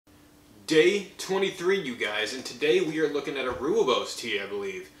day 23, you guys, and today we are looking at a Rooibos tea, I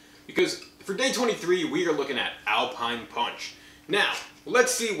believe. Because for day 23, we are looking at Alpine Punch. Now,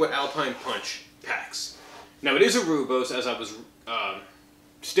 let's see what Alpine Punch packs. Now, it is a Rooibos, as I was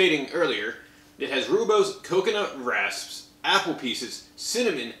stating earlier. It has Rooibos, coconut rasps, apple pieces,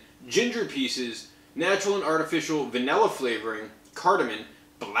 cinnamon, ginger pieces, natural and artificial vanilla flavoring, cardamom,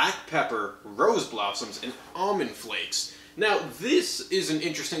 black pepper, rose blossoms, and almond flakes. Now, this is an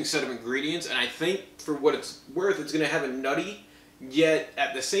interesting set of ingredients, and I think for what it's worth, it's going to have a nutty, yet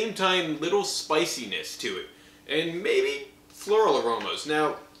at the same time, little spiciness to it, and maybe floral aromas.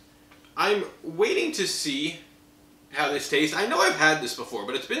 Now, I'm waiting to see how this tastes. I know I've had this before,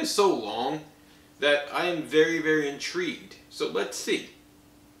 but it's been so long that I am very, very intrigued. So let's see.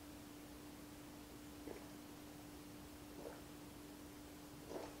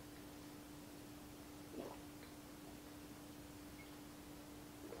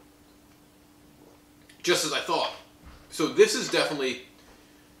 Just as I thought. So this is definitely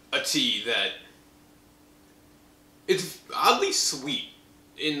a tea that it's oddly sweet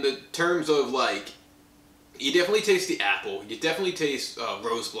in the terms of, like, you definitely taste the apple, you definitely taste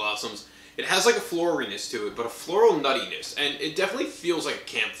rose blossoms. It has like a floraliness to it, but a floral nuttiness, and it definitely feels like a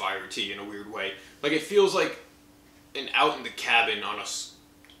campfire tea in a weird way. Like, it feels like an out in the cabin on a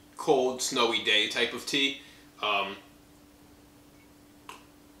cold, snowy day type of tea.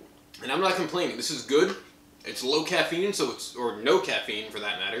 And I'm not complaining. This is good. It's low caffeine, or no caffeine for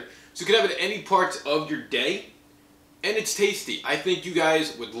that matter. So you can have it at any parts of your day. And it's tasty. I think you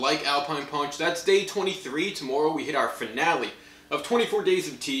guys would like Alpine Punch. That's day 23. Tomorrow we hit our finale of 24 days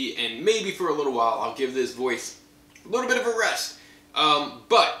of tea. And maybe for a little while I'll give this voice a little bit of a rest.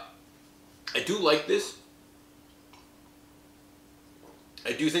 But I do like this.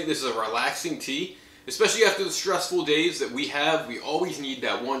 I do think this is a relaxing tea. Especially after the stressful days that we have, we always need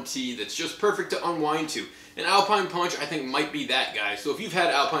that one tea that's just perfect to unwind to. And Alpine Punch, I think, might be that, guy. So if you've had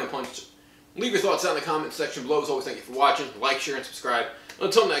Alpine Punch, leave your thoughts down in the comment section below. As always, thank you for watching. Like, share, and subscribe.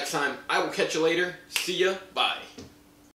 Until next time, I will catch you later. See ya. Bye.